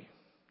way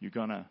you're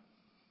going to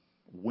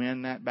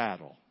win that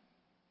battle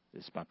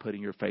is by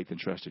putting your faith and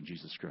trust in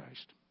Jesus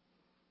Christ.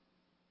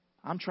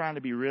 I'm trying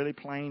to be really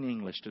plain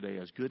English today,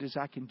 as good as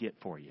I can get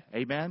for you.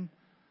 Amen?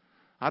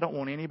 I don't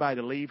want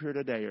anybody to leave here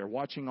today or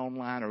watching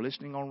online or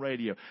listening on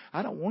radio.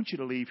 I don't want you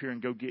to leave here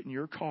and go get in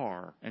your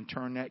car and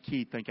turn that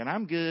key thinking,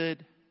 I'm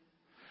good.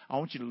 I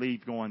want you to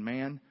leave going,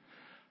 man,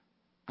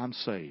 I'm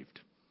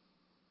saved.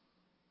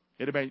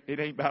 It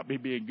ain't about me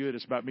being good.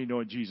 It's about me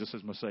knowing Jesus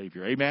as my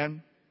Savior.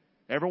 Amen?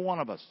 Every one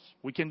of us.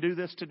 We can do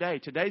this today.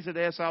 Today's the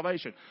day of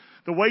salvation.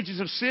 The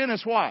wages of sin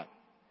is what?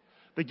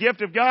 The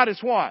gift of God is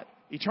what?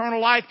 Eternal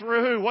life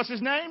through who? What's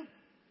his name?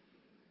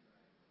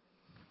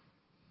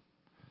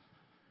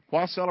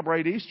 Why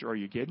celebrate Easter? Are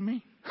you kidding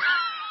me?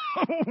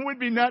 We'd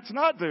be nuts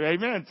not to.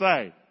 Amen.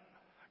 Say,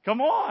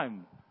 come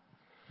on.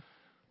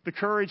 The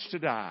courage to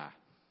die.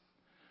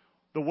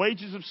 The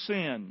wages of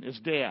sin is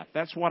death.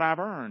 That's what I've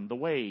earned. The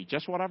wage.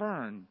 That's what I've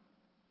earned.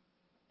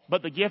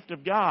 But the gift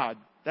of God,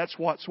 that's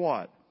what's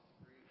what?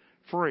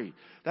 Free.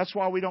 That's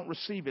why we don't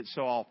receive it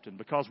so often,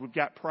 because we've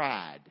got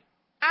pride.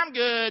 I'm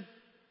good.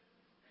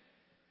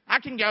 I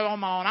can go on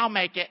my own. I'll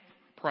make it.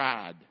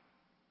 Pride.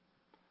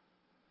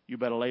 You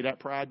better lay that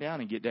pride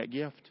down and get that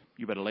gift.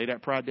 You better lay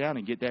that pride down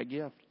and get that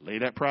gift. Lay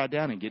that pride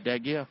down and get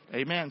that gift.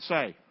 Amen.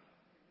 Say.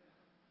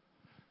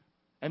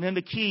 And then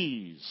the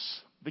keys.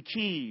 The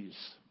keys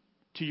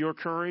to your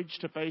courage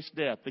to face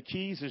death. The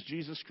keys is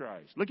Jesus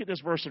Christ. Look at this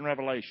verse in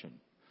Revelation.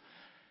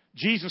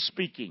 Jesus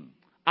speaking.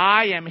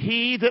 I am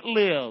he that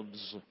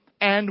lives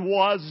and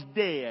was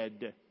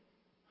dead.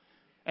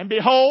 And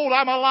behold,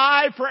 I'm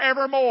alive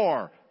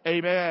forevermore.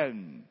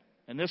 Amen.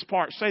 And this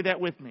part, say that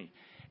with me.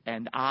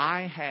 And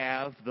I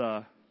have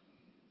the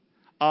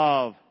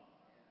of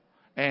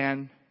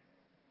and.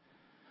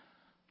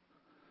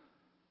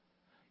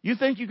 You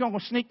think you're going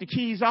to sneak the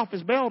keys off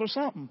his belt or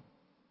something?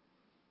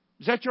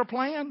 Is that your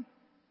plan?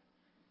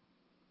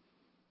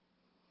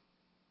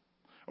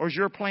 Or is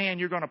your plan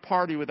you're going to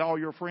party with all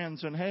your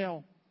friends in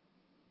hell?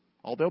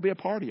 Oh, there'll be a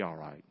party, all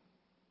right.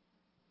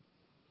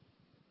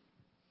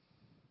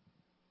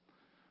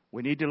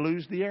 We need to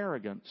lose the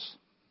arrogance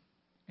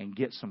and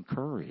get some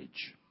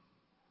courage.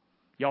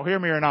 Y'all hear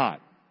me or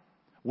not?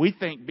 We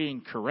think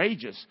being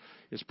courageous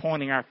is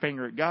pointing our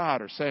finger at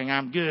God or saying,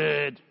 I'm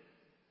good.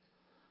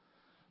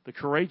 The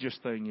courageous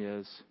thing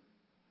is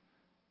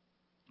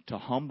to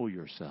humble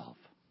yourself.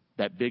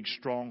 That big,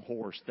 strong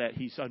horse, that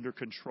he's under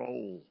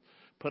control.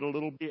 Put a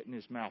little bit in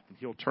his mouth and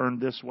he'll turn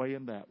this way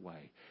and that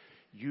way.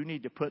 You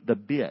need to put the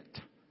bit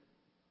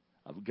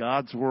of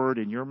God's word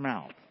in your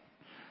mouth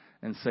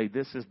and say,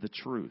 this is the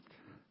truth.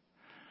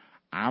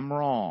 I'm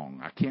wrong.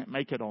 I can't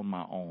make it on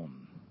my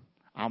own.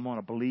 I'm going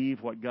to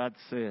believe what God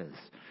says.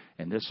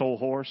 And this old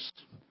horse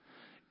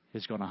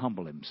is going to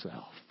humble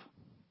himself.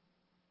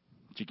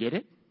 Did you get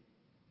it?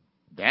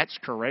 That's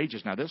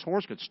courageous. Now, this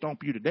horse could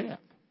stomp you to death.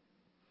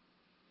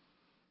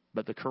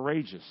 But the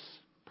courageous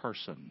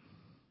person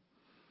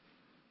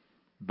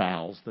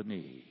bows the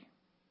knee.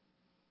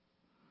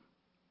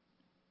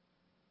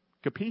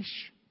 Capiche?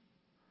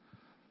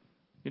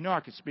 You know I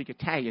could speak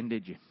Italian,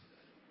 did you?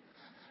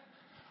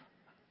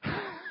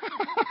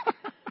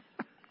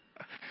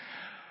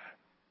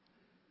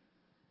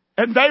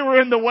 And they were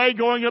in the way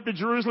going up to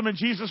Jerusalem, and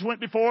Jesus went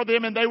before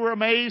them, and they were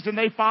amazed, and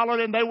they followed,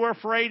 and they were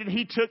afraid, and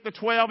he took the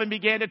 12 and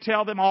began to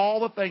tell them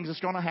all the things that's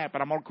going to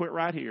happen. I'm going to quit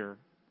right here.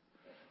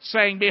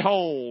 Saying,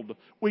 behold,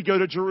 we go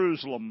to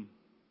Jerusalem.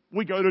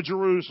 We go to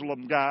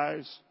Jerusalem,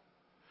 guys.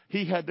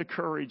 He had the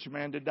courage,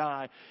 man, to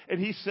die. And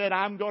he said,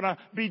 I'm going to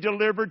be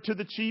delivered to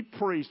the chief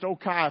priest. Oh,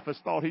 Caiaphas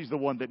thought he's the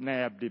one that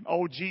nabbed him.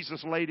 Oh,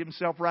 Jesus laid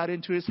himself right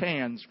into his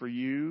hands for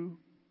you.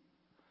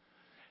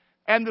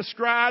 And the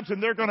scribes,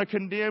 and they're going to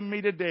condemn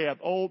me to death.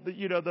 Oh,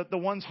 the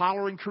ones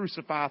hollering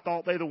crucify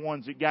thought they the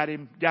ones that got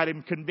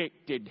him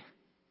convicted.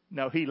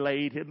 No, he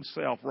laid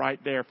himself right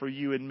there for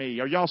you and me.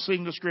 Are y'all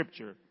seeing the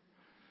scripture?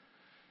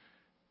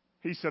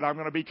 He said, I'm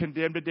going to be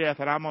condemned to death,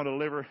 and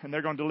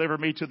they're going to deliver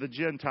me to the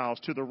Gentiles,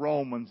 to the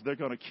Romans. They're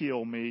going to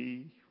kill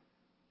me.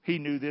 He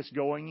knew this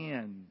going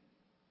in.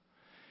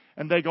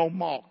 And they're going to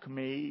mock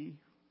me.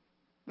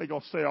 They're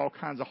going to say all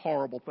kinds of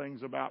horrible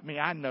things about me.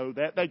 I know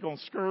that. They're going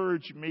to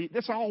scourge me.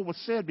 This all was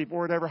said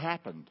before it ever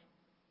happened.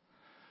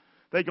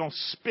 They're going to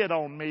spit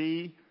on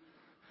me.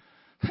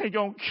 They're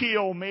going to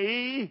kill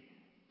me.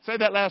 Say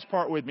that last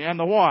part with me. And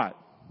the what?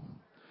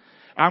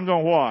 I'm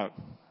going to what?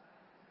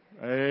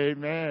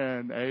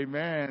 Amen.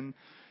 Amen.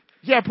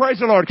 Yeah, praise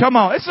the Lord. Come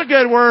on. It's a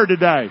good word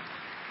today.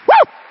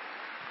 Woo!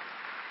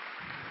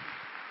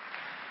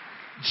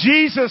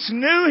 Jesus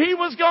knew he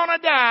was going to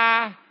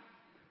die.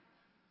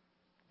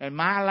 And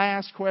my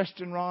last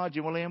question, Rod,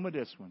 and we'll end with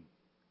this one.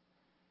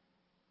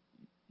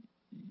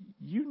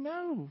 You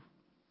know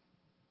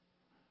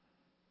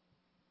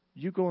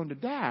you're going to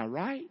die,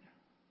 right?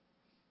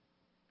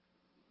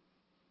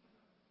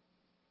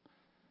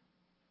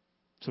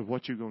 So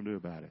what you going to do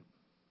about it?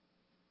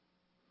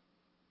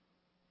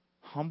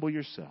 Humble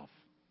yourself.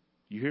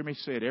 You hear me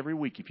say it every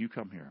week if you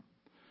come here.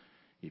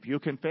 If you'll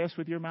confess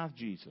with your mouth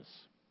Jesus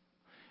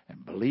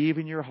and believe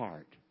in your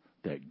heart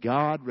that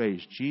God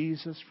raised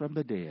Jesus from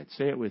the dead,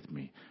 say it with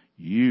me,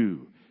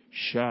 you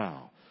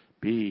shall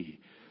be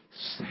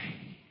saved.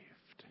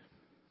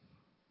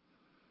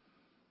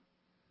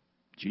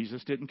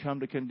 Jesus didn't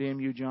come to condemn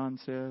you, John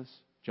says.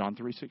 John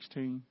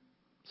 3:16,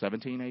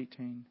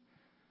 17:18.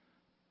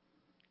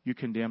 You're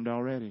condemned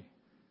already.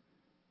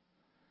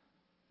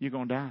 You're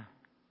going to die.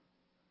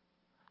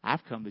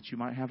 I've come that you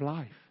might have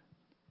life.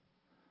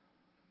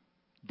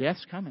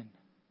 Death's coming.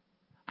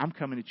 I'm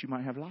coming that you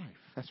might have life.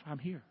 That's why I'm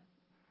here.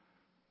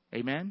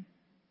 Amen?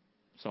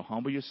 So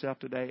humble yourself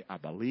today. I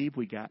believe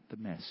we got the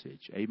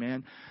message.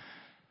 Amen?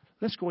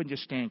 Let's go and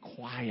just stand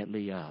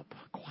quietly up.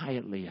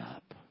 Quietly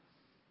up.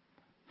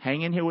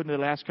 Hang in here with me the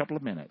last couple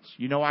of minutes.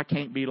 You know I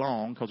can't be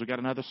long because we got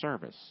another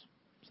service.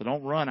 So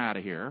don't run out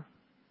of here.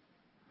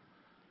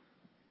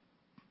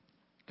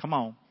 Come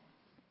on.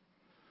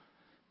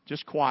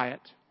 Just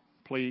quiet,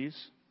 please.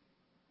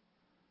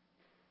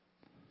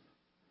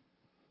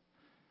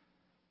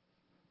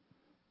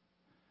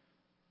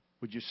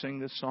 Would you sing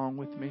this song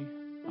with me?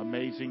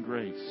 Amazing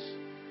Grace.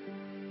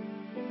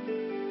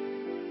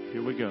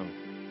 Here we go.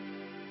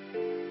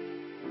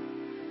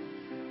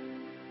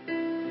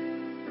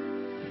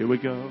 Here we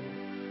go.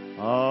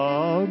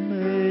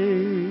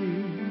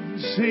 Amazing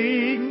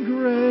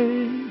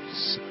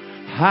grace,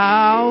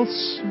 how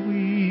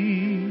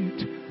sweet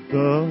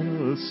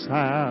the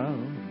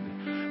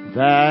sound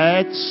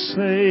that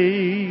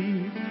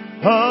saved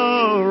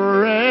a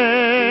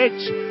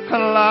wretch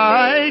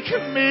like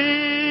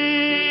me.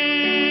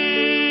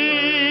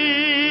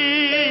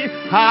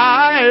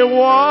 I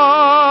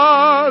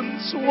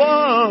once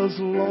was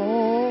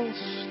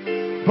lost,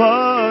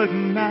 but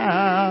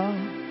now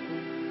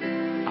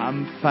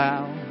I'm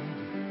found.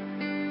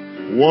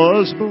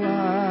 Was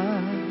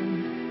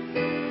blind,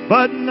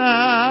 but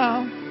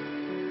now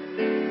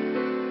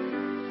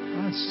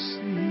I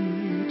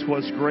see.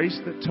 'Twas grace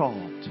that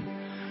taught.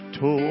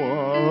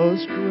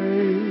 'Twas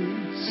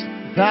grace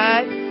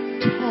that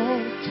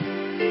taught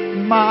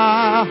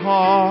my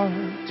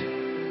heart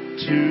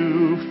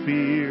to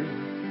fear,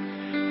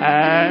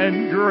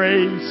 and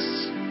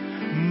grace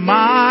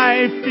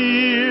my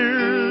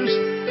fears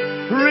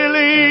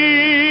relieved.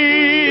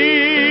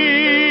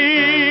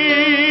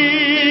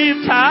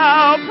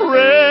 How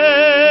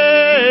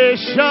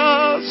precious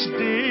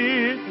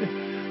did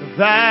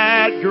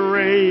that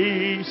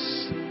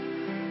grace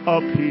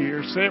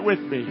appear. Say it with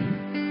me.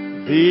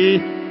 The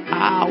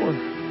hour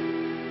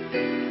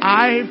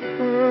I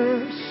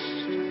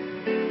first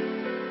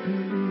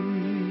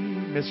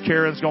believed. Miss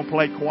Karen's going to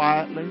play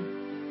quietly.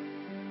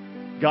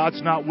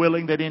 God's not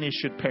willing that any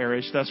should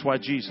perish. That's why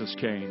Jesus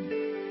came.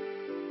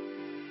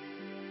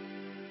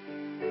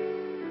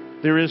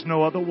 There is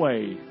no other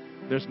way.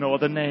 There's no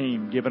other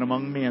name given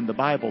among men, the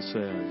Bible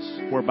says,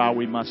 whereby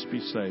we must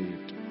be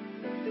saved.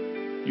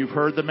 You've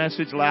heard the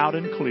message loud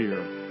and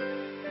clear.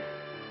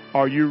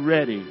 Are you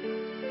ready?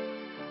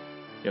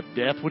 If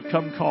death would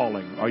come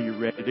calling, are you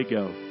ready to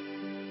go?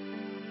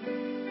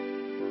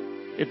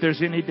 If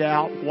there's any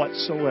doubt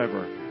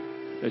whatsoever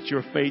that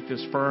your faith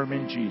is firm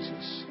in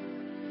Jesus,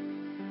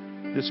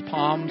 this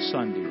Palm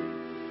Sunday,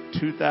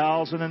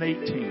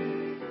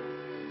 2018,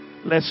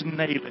 let's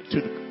nail it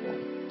to the cross.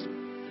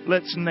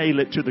 Let's nail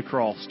it to the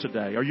cross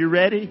today. Are you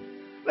ready?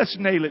 Let's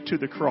nail it to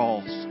the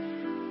cross.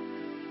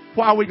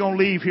 Why are we going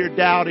to leave here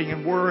doubting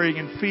and worrying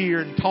and fear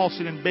and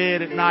tossing in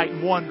bed at night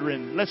and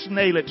wondering? Let's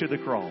nail it to the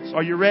cross.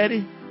 Are you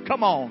ready?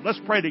 Come on, let's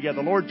pray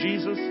together. Lord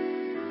Jesus,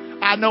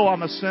 I know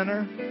I'm a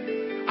sinner.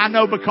 I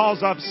know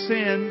because I've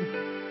sinned,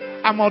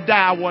 I'm going to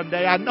die one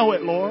day. I know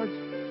it, Lord.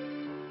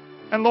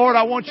 And Lord,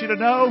 I want you to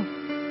know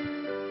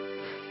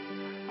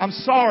I'm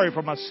sorry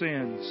for my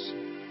sins.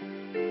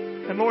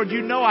 And Lord,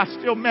 you know I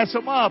still mess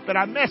them up and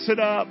I mess it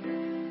up.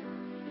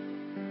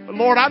 But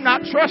Lord, I'm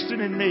not trusting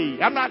in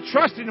me. I'm not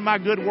trusting in my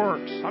good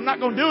works. I'm not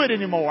going to do it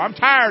anymore. I'm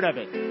tired of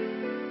it.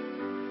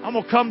 I'm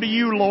going to come to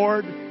you,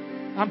 Lord.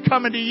 I'm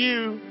coming to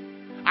you.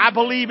 I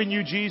believe in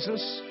you,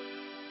 Jesus.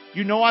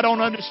 You know I don't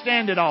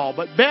understand it all,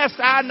 but best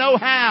I know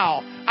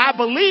how. I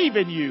believe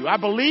in you. I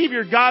believe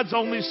you're God's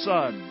only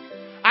Son.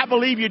 I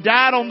believe you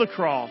died on the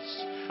cross.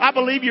 I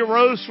believe you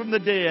rose from the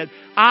dead.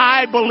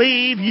 I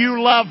believe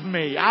you love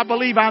me. I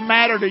believe I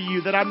matter to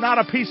you, that I'm not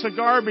a piece of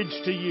garbage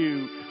to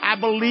you. I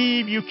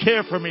believe you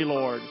care for me,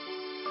 Lord.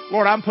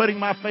 Lord, I'm putting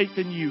my faith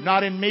in you.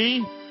 Not in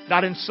me,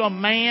 not in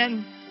some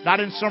man, not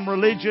in some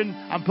religion.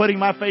 I'm putting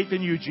my faith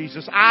in you,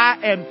 Jesus. I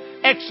am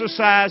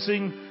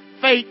exercising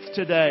faith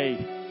today.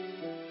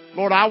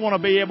 Lord, I want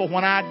to be able,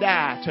 when I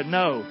die, to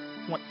know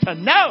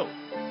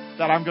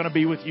that I'm going to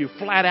be with you.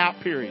 Flat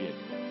out, period.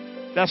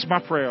 That's my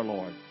prayer,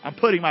 Lord. I'm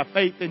putting my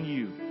faith in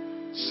you.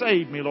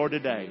 Save me, Lord,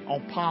 today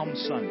on Palm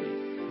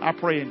Sunday. I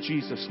pray in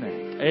Jesus'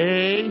 name.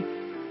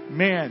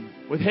 Amen.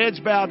 With heads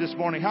bowed this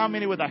morning, how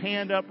many with a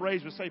hand up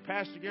raised would say,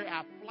 Pastor Gary,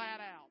 I flat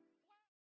out.